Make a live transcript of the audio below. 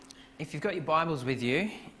If you've got your Bibles with you,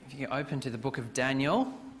 if you can open to the book of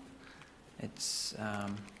Daniel, it's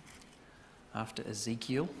after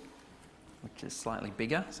Ezekiel, which is slightly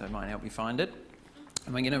bigger, so it might help you find it.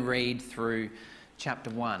 And we're going to read through chapter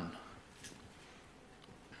 1.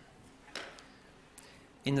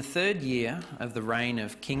 In the 3rd year of the reign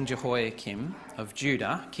of King Jehoiakim of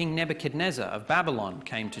Judah, King Nebuchadnezzar of Babylon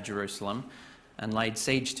came to Jerusalem and laid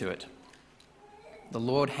siege to it. The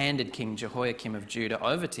Lord handed King Jehoiakim of Judah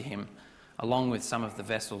over to him, along with some of the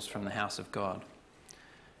vessels from the house of God.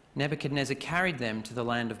 Nebuchadnezzar carried them to the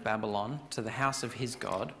land of Babylon, to the house of his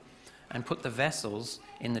God, and put the vessels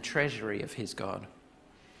in the treasury of his God.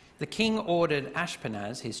 The king ordered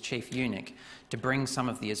Ashpenaz, his chief eunuch, to bring some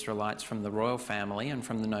of the Israelites from the royal family and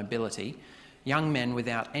from the nobility, young men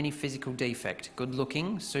without any physical defect,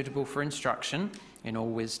 good-looking, suitable for instruction, in all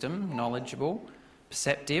wisdom, knowledgeable,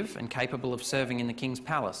 perceptive, and capable of serving in the king's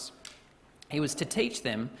palace. He was to teach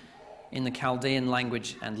them in the Chaldean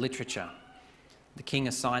language and literature. The king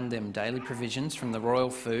assigned them daily provisions from the royal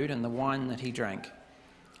food and the wine that he drank.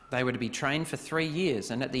 They were to be trained for 3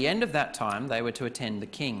 years, and at the end of that time they were to attend the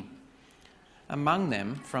king. Among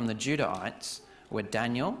them, from the Judahites, were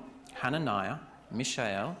Daniel, Hananiah,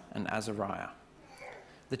 Mishael, and Azariah.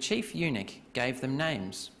 The chief eunuch gave them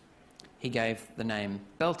names. He gave the name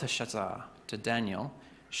Belteshazzar to Daniel,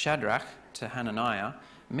 Shadrach to Hananiah,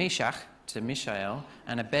 Meshach to Mishael,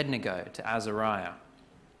 and Abednego to Azariah.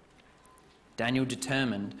 Daniel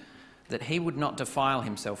determined that he would not defile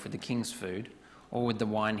himself with the king's food or with the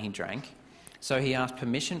wine he drank, so he asked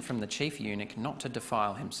permission from the chief eunuch not to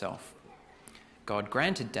defile himself. God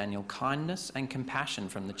granted Daniel kindness and compassion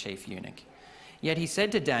from the chief eunuch. Yet he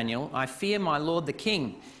said to Daniel, "I fear my lord the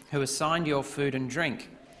king, who assigned your food and drink.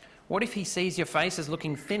 What if he sees your face as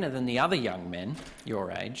looking thinner than the other young men, your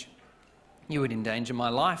age? You would endanger my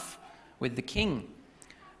life with the king."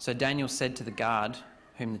 So Daniel said to the guard,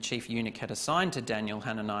 whom the chief eunuch had assigned to Daniel,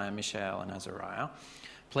 Hananiah, Mishael, and Azariah,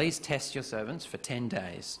 "Please test your servants for 10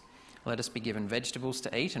 days. Let us be given vegetables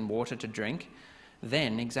to eat and water to drink.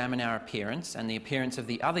 Then examine our appearance and the appearance of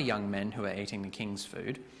the other young men who are eating the king's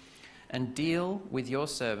food, and deal with your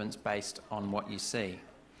servants based on what you see."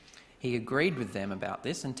 He agreed with them about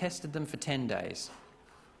this and tested them for 10 days.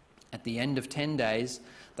 At the end of 10 days,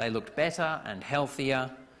 they looked better and healthier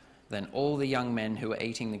than all the young men who were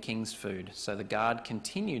eating the king's food. So the guard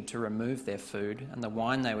continued to remove their food and the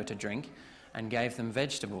wine they were to drink and gave them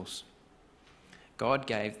vegetables. God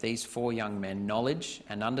gave these 4 young men knowledge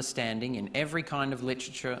and understanding in every kind of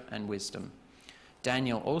literature and wisdom.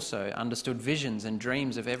 Daniel also understood visions and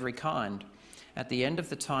dreams of every kind. At the end of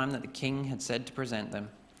the time that the king had said to present them,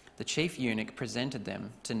 the chief eunuch presented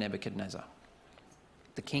them to Nebuchadnezzar.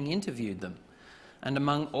 The king interviewed them, and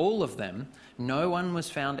among all of them, no one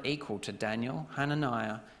was found equal to Daniel,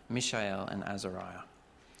 Hananiah, Mishael, and Azariah.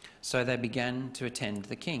 So they began to attend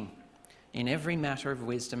the king. In every matter of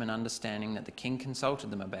wisdom and understanding that the king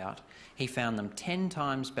consulted them about, he found them 10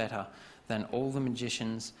 times better than all the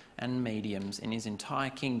magicians and mediums in his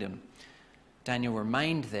entire kingdom. Daniel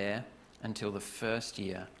remained there until the 1st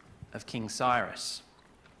year of King Cyrus.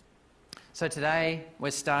 So today we're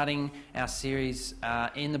starting our series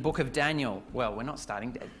in the book of Daniel. Well, we're not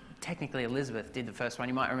starting. Technically, Elizabeth did the first one.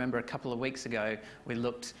 You might remember a couple of weeks ago we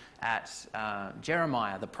looked at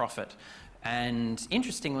Jeremiah, the prophet. And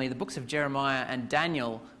interestingly, the books of Jeremiah and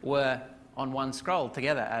Daniel were on one scroll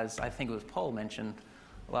together, as I think it was Paul mentioned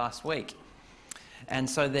last week. And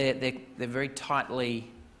so they're very tightly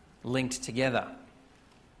linked together.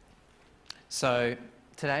 So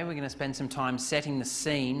today we're going to spend some time setting the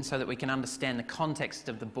scene so that we can understand the context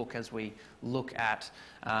of the book as we look at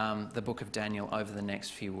the book of Daniel over the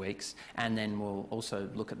next few weeks. And then we'll also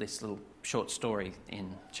look at this little short story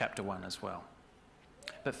in chapter 1 as well.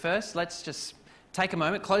 But first, let's just take a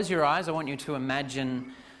moment, close your eyes. I want you to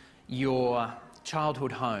imagine your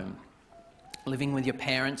childhood home, living with your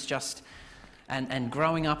parents and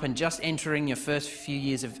growing up and just entering your first few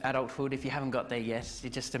years of adulthood. If you haven't got there yet,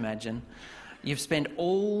 you just imagine. You've spent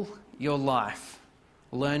all your life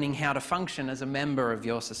learning how to function as a member of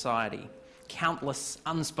your society. Countless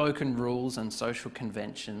unspoken rules and social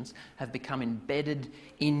conventions have become embedded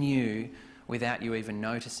in you without you even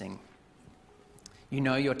noticing. You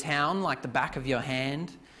know your town like the back of your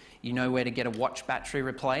hand. You know where to get a watch battery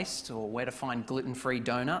replaced or where to find gluten-free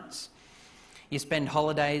donuts. You spend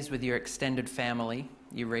holidays with your extended family.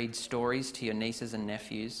 You read stories to your nieces and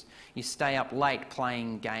nephews. You stay up late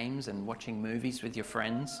playing games and watching movies with your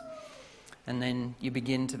friends. And then you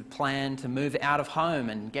begin to plan to move out of home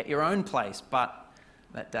and get your own place, but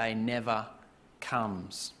that day never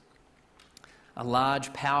comes. A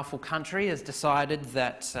large, powerful country has decided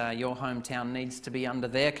that your hometown needs to be under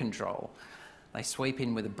their control. They sweep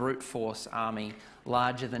in with a brute force army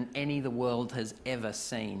larger than any the world has ever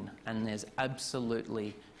seen, and there's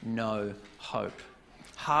absolutely no hope.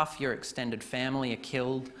 Half your extended family are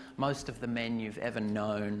killed. Most of the men you've ever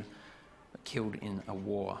known are killed in a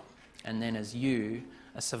war. And then as you,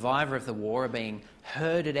 a survivor of the war, are being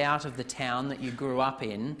herded out of the town that you grew up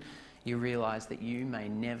in, you realise that you may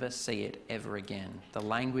never see it ever again. The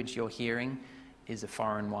language you're hearing is a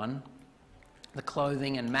foreign one. The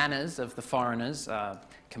clothing and manners of the foreigners are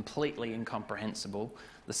completely incomprehensible.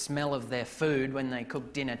 The smell of their food when they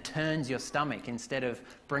cook dinner turns your stomach instead of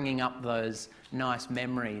bringing up those nice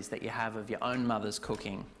memories that you have of your own mother's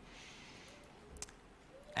cooking.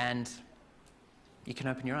 And you can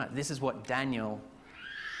open your eyes. This is what Daniel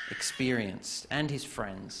experienced, and his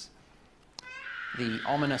friends. The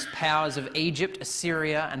ominous powers of Egypt,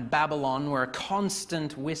 Assyria and Babylon were a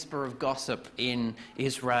constant whisper of gossip in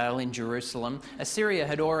Israel, in Jerusalem. Assyria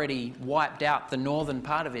had already wiped out the northern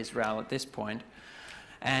part of Israel at this point,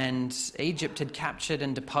 and Egypt had captured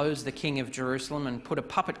and deposed the king of Jerusalem and put a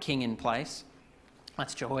puppet king in place.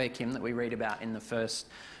 That's Jehoiakim that we read about in the first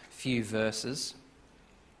few verses.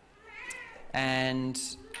 And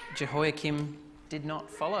Jehoiakim did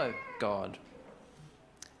not follow God.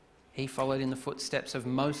 He followed in the footsteps of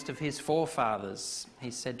most of his forefathers.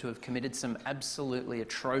 He's said to have committed some absolutely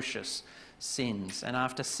atrocious sins. And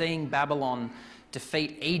after seeing Babylon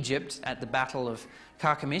defeat Egypt at the Battle of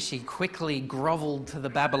Carchemish, he quickly grovelled to the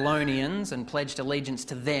Babylonians and pledged allegiance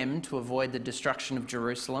to them to avoid the destruction of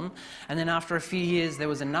Jerusalem. And then after a few years, there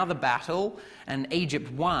was another battle, and Egypt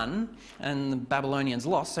won, and the Babylonians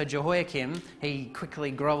lost. So Jehoiakim, he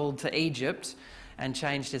quickly grovelled to Egypt and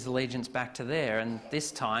changed his allegiance back to there. And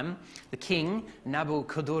this time, the king,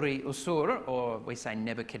 Nabuchodonosor, or we say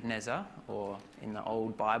Nebuchadnezzar, or in the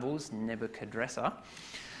old Bibles, Nebuchadrezzar,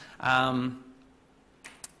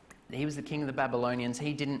 he was the king of the Babylonians.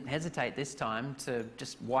 He didn't hesitate this time to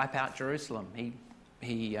just wipe out Jerusalem.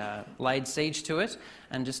 He laid siege to it,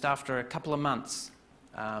 and just after a couple of months,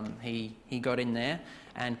 he got in there,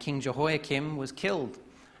 and King Jehoiakim was killed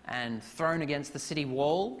and thrown against the city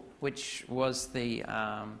wall, which was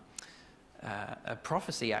a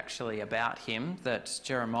prophecy actually about him that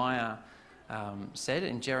Jeremiah said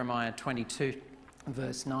in Jeremiah 22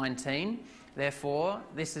 verse 19. Therefore,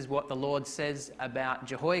 this is what the Lord says about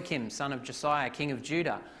Jehoiakim, son of Josiah, king of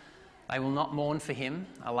Judah. They will not mourn for him.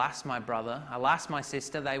 Alas, my brother. Alas, my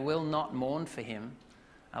sister. They will not mourn for him.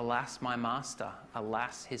 Alas, my master.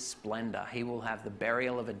 Alas, his splendour. He will have the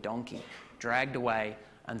burial of a donkey, dragged away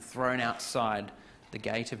and thrown outside the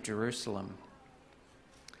gate of Jerusalem.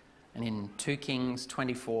 And in 2 Kings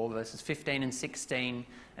 24, verses 15 and 16,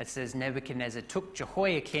 it says, Nebuchadnezzar took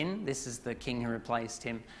Jehoiakim, this is the king who replaced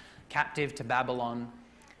him, captive to Babylon.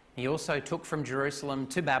 He also took from Jerusalem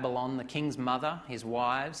to Babylon the king's mother, his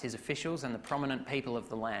wives, his officials, and the prominent people of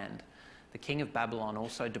the land. The king of Babylon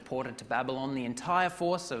also deported to Babylon the entire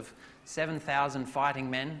force of 7,000 fighting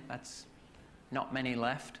men, that's not many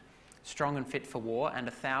left, strong and fit for war, and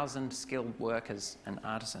 1,000 skilled workers and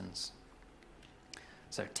artisans.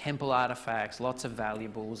 So temple artefacts, lots of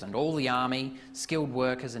valuables, and all the army, skilled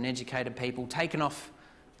workers and educated people taken off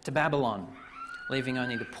to Babylon, leaving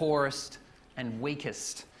only the poorest and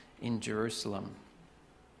weakest in Jerusalem.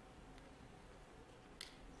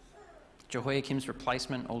 Jehoiakim's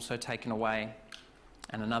replacement also taken away,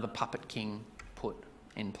 and another puppet king put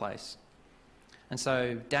in place. And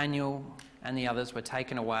so Daniel and the others were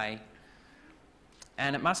taken away,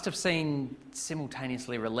 and it must have seemed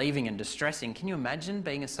simultaneously relieving and distressing. Can you imagine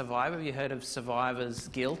being a survivor? Have you heard of survivor's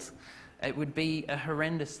guilt? It would be a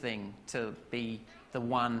horrendous thing to be the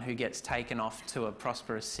one who gets taken off to a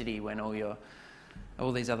prosperous city when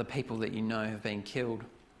all these other people that you know have been killed.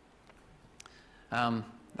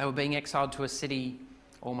 They were being exiled to a city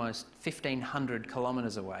almost 1,500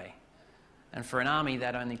 kilometres away. And for an army,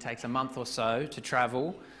 that only takes a month or so to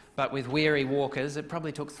travel, but with weary walkers, it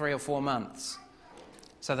probably took 3 or 4 months.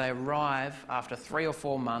 So they arrive after 3 or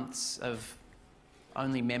 4 months of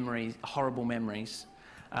only memories, horrible memories,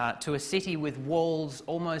 to a city with walls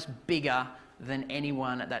almost bigger than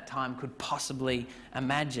anyone at that time could possibly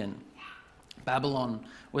imagine. Babylon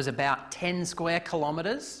was about 10 square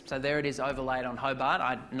kilometres, so there it is overlaid on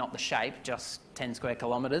Hobart, not the shape, just 10 square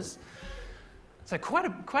kilometres. So quite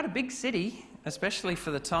a big city, especially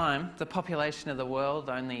for the time. The population of the world,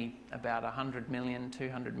 only about 100 million,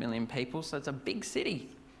 200 million people, so it's a big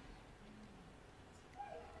city.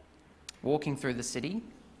 Walking through the city,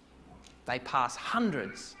 they pass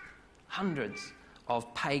hundreds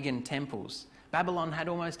of pagan temples, Babylon had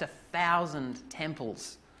almost 1,000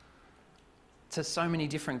 temples to so many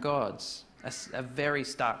different gods. A very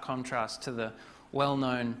stark contrast to the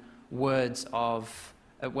well-known words of,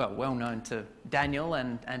 well known to Daniel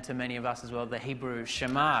and to many of us as well, the Hebrew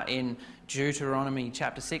Shema in Deuteronomy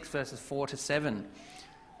chapter 6, verses 4 to 7.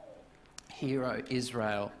 Hear, O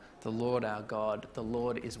Israel, the Lord our God, the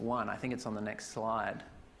Lord is one. I think it's on the next slide.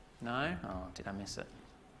 No? Oh, did I miss it?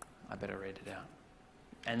 I better read it out.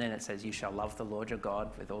 And then it says, you shall love the Lord your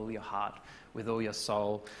God with all your heart, with all your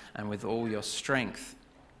soul, and with all your strength.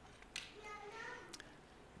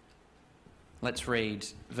 Let's read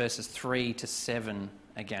verses 3 to 7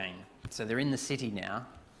 again. So they're in the city now,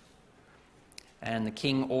 and the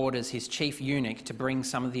king orders his chief eunuch to bring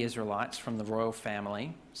some of the Israelites from the royal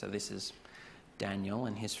family. So this is Daniel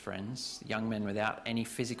and his friends, young men without any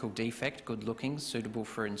physical defect, good looking, suitable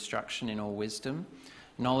for instruction in all wisdom,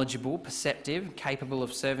 knowledgeable, perceptive, capable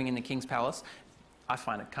of serving in the king's palace. I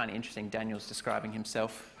find it kind of interesting, Daniel's describing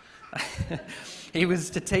himself. He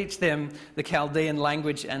was to teach them the Chaldean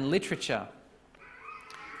language and literature.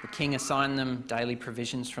 The king assigned them daily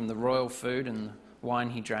provisions from the royal food and the wine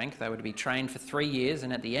he drank. They were to be trained for 3 years,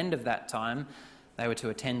 and at the end of that time, they were to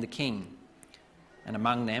attend the king. And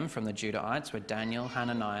among them, from the Judahites, were Daniel,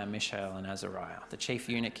 Hananiah, Mishael, and Azariah. The chief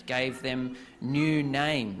eunuch gave them new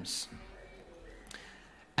names.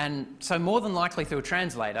 And so more than likely through a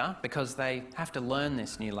translator, because they have to learn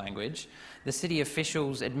this new language, the city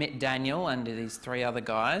officials admit Daniel and these 3 other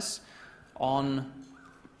guys on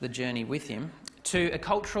the journey with him to a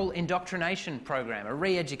cultural indoctrination program, a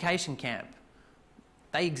re-education camp.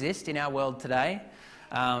 They exist in our world today.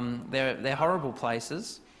 They're horrible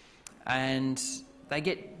places, and they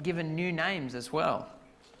get given new names as well.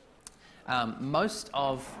 Most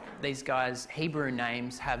of these guys' Hebrew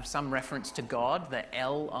names have some reference to God. The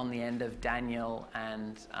L on the end of Daniel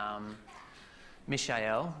and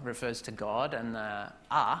Mishael refers to God, and the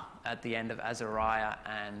A at the end of Azariah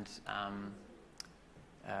and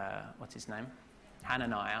what's his name?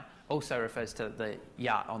 Hananiah also refers to the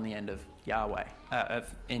Yah on the end of Yahweh,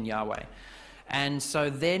 in Yahweh. And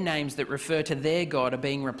so their names that refer to their God are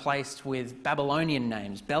being replaced with Babylonian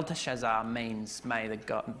names. Belteshazzar means may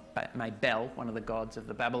Bel, one of the gods of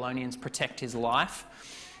the Babylonians, protect his life.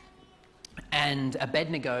 And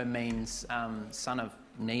Abednego means son of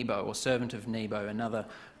Nebo or servant of Nebo, another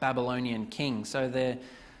Babylonian king. So they're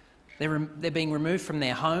being removed from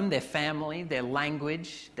their home, their family, their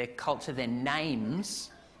language, their culture, their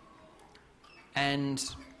names. And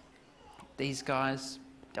these guys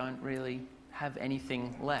don't really have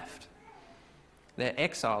anything left. They're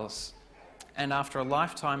exiles. And after a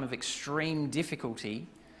lifetime of extreme difficulty,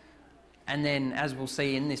 and then, as we'll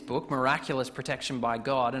see in this book, miraculous protection by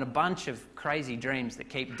God and a bunch of crazy dreams that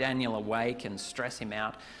keep Daniel awake and stress him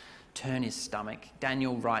out, turn his stomach,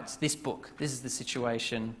 Daniel writes this book. This is the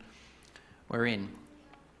situation we're in.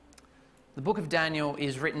 The book of Daniel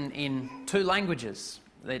is written in 2 languages.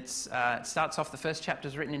 It starts off, the first chapter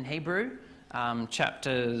is written in Hebrew.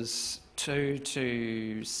 Chapters 2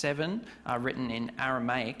 to 7 are written in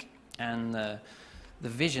Aramaic, and the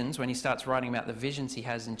visions, when he starts writing about the visions he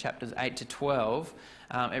has in chapters 8 to 12,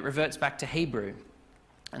 it reverts back to Hebrew.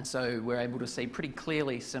 And so we're able to see pretty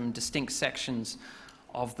clearly some distinct sections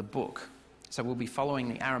of the book. So we'll be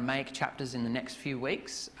following the Aramaic chapters in the next few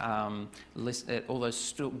weeks, all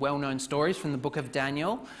those well-known stories from the book of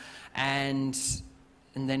Daniel. And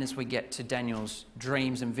then as we get to Daniel's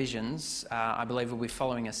dreams and visions, I believe we'll be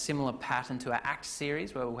following a similar pattern to our Acts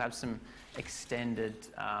series, where we'll have some extended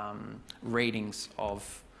readings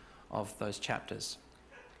of those chapters.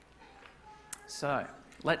 So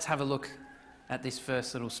let's have a look at this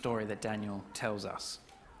first little story that Daniel tells us.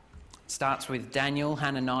 It starts with Daniel,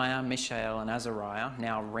 Hananiah, Mishael, and Azariah,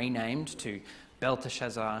 now renamed to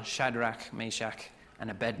Belteshazzar, Shadrach, Meshach,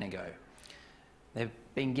 and Abednego. They've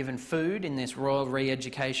been given food in this royal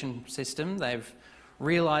re-education system. They've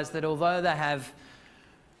realised that although they have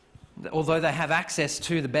access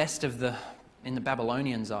to the best of in the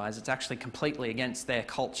Babylonians' eyes, it's actually completely against their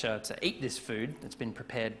culture to eat this food that's been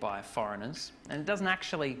prepared by foreigners. And it doesn't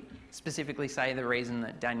actually specifically say the reason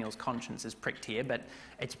that Daniel's conscience is pricked here, but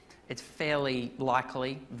it's fairly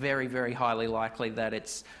likely, very, very highly likely, that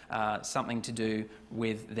it's something to do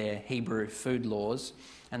with their Hebrew food laws.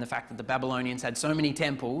 And the fact that the Babylonians had so many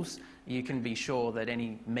temples, you can be sure that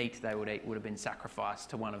any meat they would eat would have been sacrificed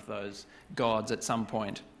to one of those gods at some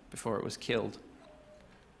point before it was killed.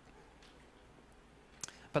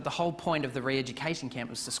 But the whole point of the re-education camp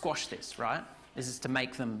was to squash this, right? This is to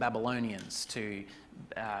make them Babylonians, to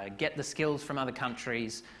get the skills from other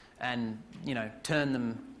countries and, turn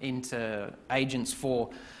them into agents for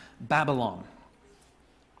Babylon.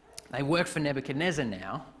 They work for Nebuchadnezzar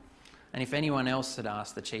now, and if anyone else had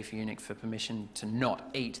asked the chief eunuch for permission to not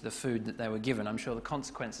eat the food that they were given, I'm sure the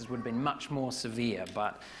consequences would have been much more severe.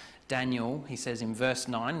 But Daniel, he says in verse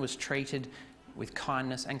 9, was treated with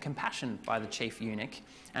kindness and compassion by the chief eunuch,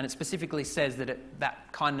 and it specifically says that that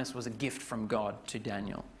kindness was a gift from God to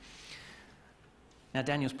Daniel. Now,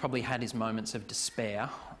 Daniel's probably had his moments of despair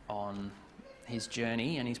on his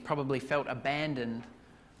journey, and he's probably felt abandoned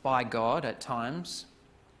by God at times.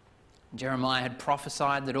 Jeremiah had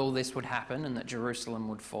prophesied that all this would happen and that Jerusalem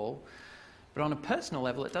would fall. But on a personal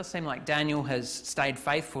level, it does seem like Daniel has stayed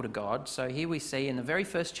faithful to God. So here we see in the very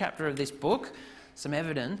first chapter of this book some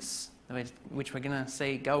evidence, which we're going to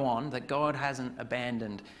see go on, that God hasn't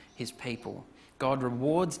abandoned his people. God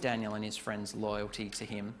rewards Daniel and his friends' loyalty to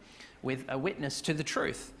him with a witness to the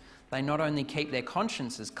truth. They not only keep their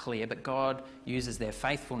consciences clear, but God uses their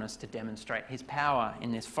faithfulness to demonstrate his power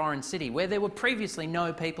in this foreign city where there were previously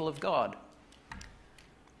no people of God.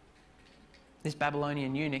 This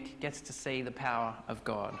Babylonian eunuch gets to see the power of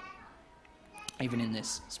God, even in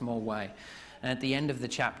this small way. And at the end of the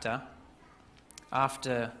chapter,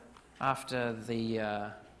 after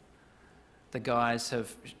the guys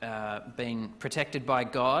have been protected by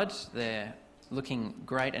God, they're looking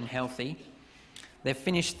great and healthy. They've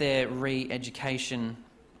finished their re-education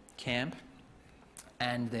camp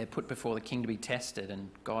and they're put before the king to be tested, and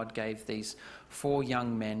God gave these 4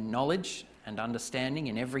 young men knowledge and understanding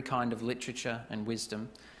in every kind of literature and wisdom.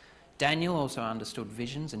 Daniel also understood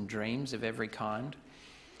visions and dreams of every kind.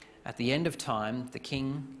 At the end of the time the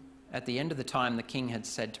king had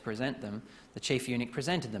said to present them, the chief eunuch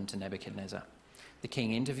presented them to Nebuchadnezzar. The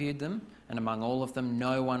king interviewed them, and among all of them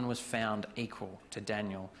no one was found equal to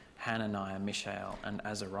Daniel, Hananiah, Mishael, and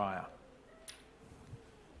Azariah.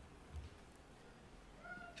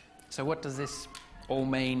 So what does this all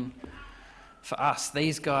mean for us?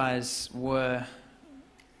 These guys were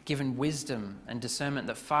given wisdom and discernment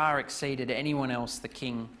that far exceeded anyone else the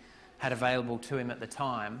king had available to him at the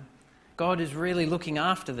time. God is really looking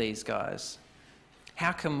after these guys.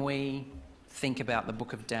 How can we think about the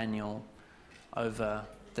book of Daniel over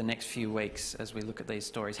the next few weeks as we look at these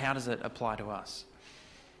stories? How does it apply to us?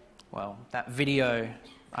 Well, that video,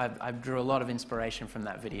 I drew a lot of inspiration from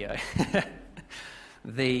that video.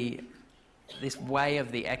 This way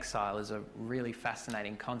of the exile is a really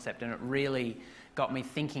fascinating concept, and it really got me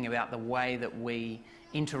thinking about the way that we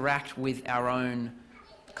interact with our own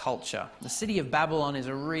culture. The city of Babylon is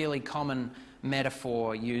a really common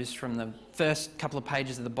metaphor used from the first couple of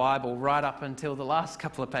pages of the Bible right up until the last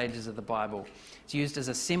couple of pages of the Bible. It's used as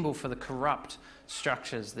a symbol for the corrupt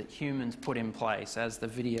structures that humans put in place, as the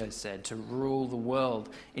video said, to rule the world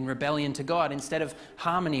in rebellion to God instead of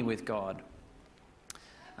harmony with God.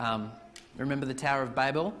 Remember the Tower of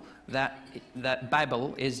Babel? That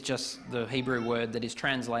Babel is just the Hebrew word that is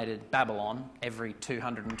translated Babylon every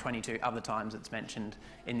 222 other times it's mentioned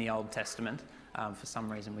in the Old Testament. For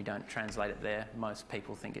some reason we don't translate it there. Most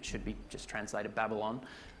people think it should be just translated Babylon.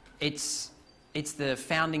 It's the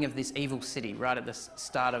founding of this evil city right at the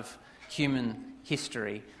start of human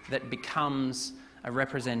history that becomes a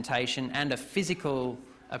representation and a physical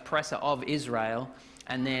oppressor of Israel,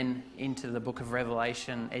 and then into the book of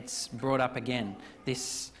Revelation it's brought up again,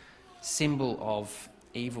 this symbol of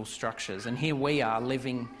evil structures. And here we are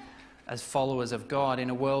living as followers of God in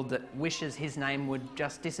a world that wishes his name would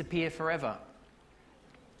just disappear forever.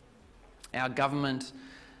 Our government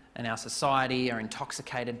and our society are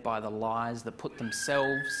intoxicated by the lies that put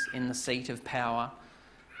themselves in the seat of power,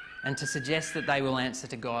 and to suggest that they will answer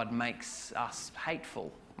to God makes us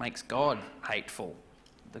hateful, makes God hateful,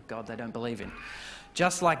 the God they don't believe in.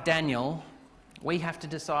 Just like Daniel, we have to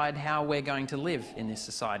decide how we're going to live in this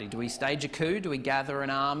society. Do we stage a coup? Do we gather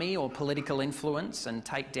an army or political influence and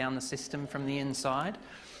take down the system from the inside?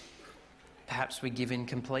 Perhaps we give in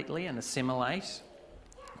completely and assimilate,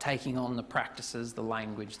 taking on the practices, the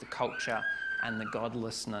language, the culture, and the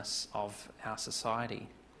godlessness of our society.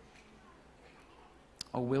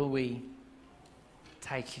 Or will we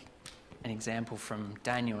take an example from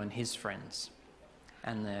Daniel and his friends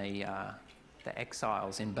and the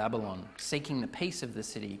exiles in Babylon, seeking the peace of the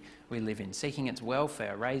city we live in, seeking its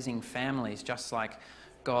welfare, raising families just like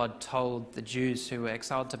God told the Jews who were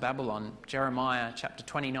exiled to Babylon. Jeremiah chapter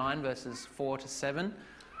 29 verses 4 to 7.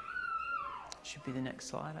 Should be the next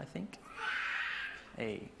slide, I think.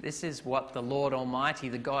 Hey, this is what the Lord Almighty,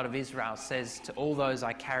 the God of Israel, says to all those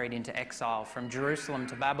I carried into exile from Jerusalem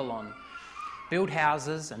to Babylon. Build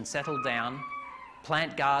houses and settle down,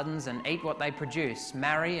 plant gardens and eat what they produce,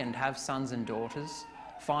 marry and have sons and daughters,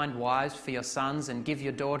 Find wives for your sons and give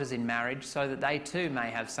your daughters in marriage so that they too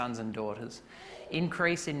may have sons and daughters.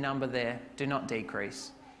 Increase in number there, do not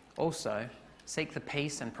decrease. Also, seek the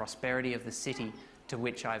peace and prosperity of the city to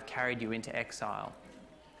which I have carried you into exile.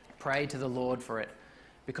 Pray to the Lord for it,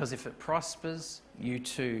 because if it prospers, you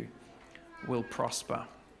too will prosper.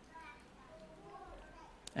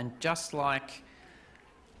 And just like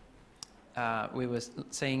we were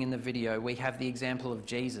seeing in the video, we have the example of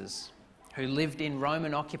Jesus, who lived in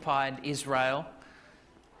Roman-occupied Israel,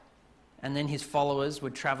 and then his followers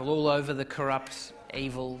would travel all over the corrupt,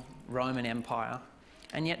 evil Roman Empire.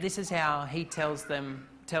 And yet this is how he tells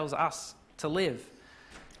us to live.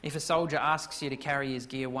 If a soldier asks you to carry his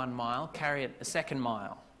gear 1 mile, carry it a 2nd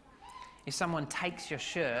mile. If someone takes your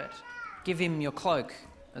shirt, give him your cloak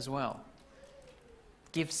as well.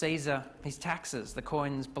 Give Caesar his taxes. The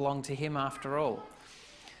coins belong to him after all.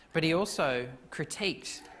 But he also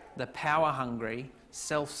critiqued the power-hungry,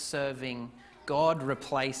 self-serving,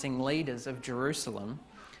 God-replacing leaders of Jerusalem,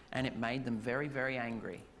 and it made them very, very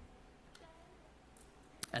angry.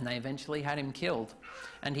 And they eventually had him killed,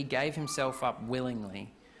 and he gave himself up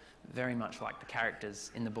willingly, very much like the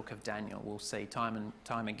characters in the book of Daniel. We'll see time and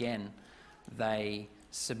time again, they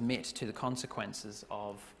submit to the consequences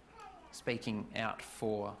of speaking out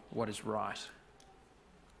for what is right.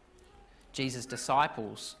 Jesus'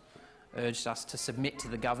 disciples urged us to submit to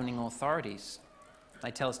the governing authorities.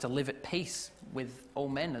 They tell us to live at peace with all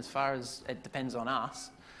men as far as it depends on us.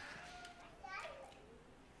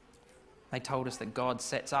 They told us that God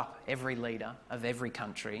sets up every leader of every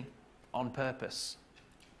country on purpose.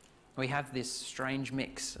 We have this strange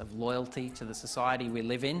mix of loyalty to the society we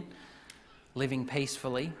live in, living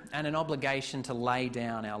peacefully, and an obligation to lay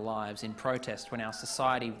down our lives in protest when our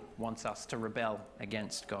society wants us to rebel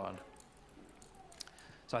against God.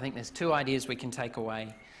 So I think there's 2 ideas we can take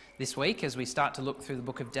away this week as we start to look through the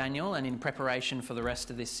book of Daniel and in preparation for the rest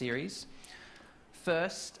of this series.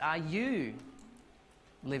 First, are you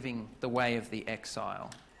living the way of the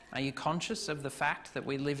exile? Are you conscious of the fact that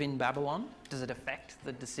we live in Babylon? Does it affect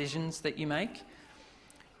the decisions that you make?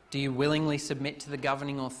 Do you willingly submit to the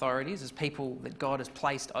governing authorities as people that God has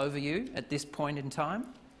placed over you at this point in time?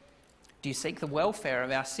 Do you seek the welfare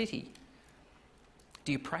of our city?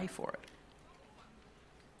 Do you pray for it?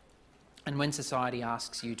 And when society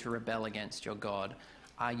asks you to rebel against your God,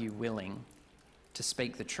 are you willing to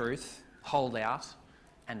speak the truth, hold out,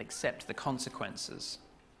 and accept the consequences?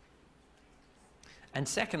 And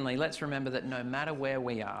secondly, let's remember that no matter where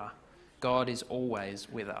we are, God is always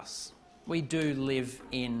with us. We do live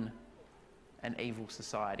in an evil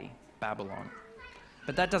society, Babylon.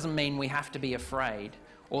 But that doesn't mean we have to be afraid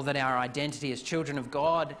or that our identity as children of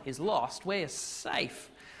God is lost. We're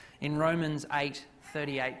safe. In Romans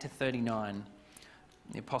 8:38-39,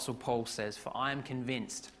 the Apostle Paul says, "For I am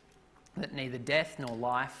convinced that neither death nor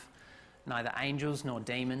life, neither angels nor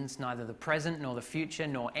demons, neither the present nor the future,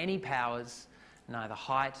 nor any powers, neither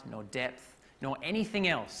height nor depth, nor anything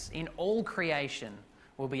else in all creation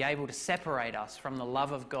will be able to separate us from the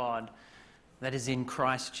love of God that is in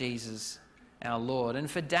Christ Jesus our Lord."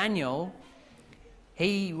 And for Daniel,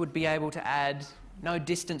 he would be able to add no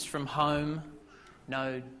distance from home,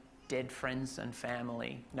 no dead friends and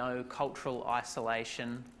family, no cultural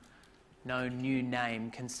isolation, no new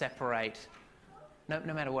name can separate, no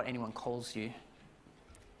matter what anyone calls you,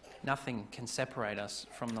 nothing can separate us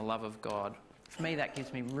from the love of God. For me, that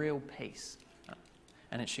gives me real peace.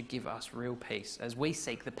 And it should give us real peace as we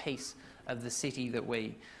seek the peace of the city that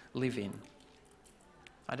we live in.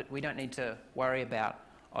 We don't need to worry about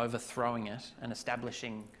overthrowing it and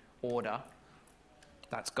establishing order.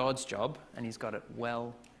 That's God's job, and he's got it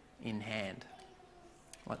well in hand.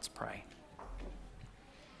 Let's pray.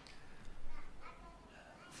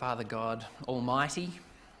 Father God Almighty,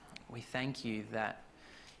 we thank you that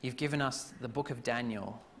you've given us the book of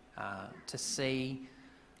Daniel to see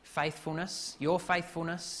faithfulness, your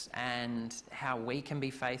faithfulness, and how we can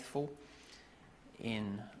be faithful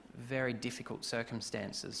in very difficult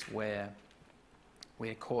circumstances where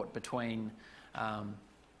we're caught between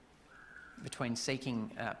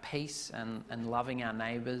seeking peace and loving our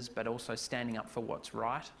neighbours, but also standing up for what's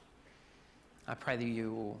right. I pray that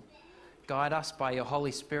you will guide us by your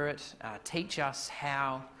Holy Spirit, teach us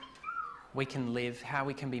how we can live, how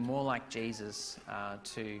we can be more like Jesus,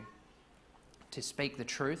 to speak the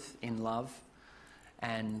truth in love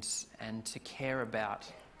and to care about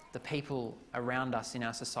the people around us in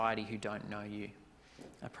our society who don't know you.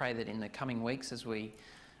 I pray that in the coming weeks as we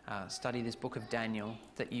study this book of Daniel,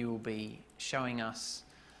 that you will be showing us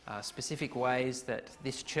specific ways that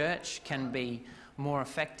this church can be more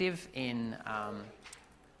effective in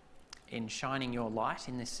in shining your light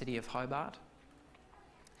in this city of Hobart.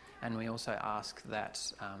 And we also ask that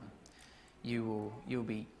you'll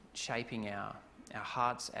be shaping our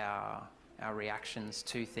hearts, our reactions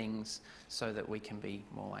to things, so that we can be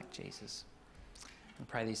more like Jesus. We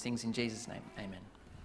pray these things in Jesus' name. Amen.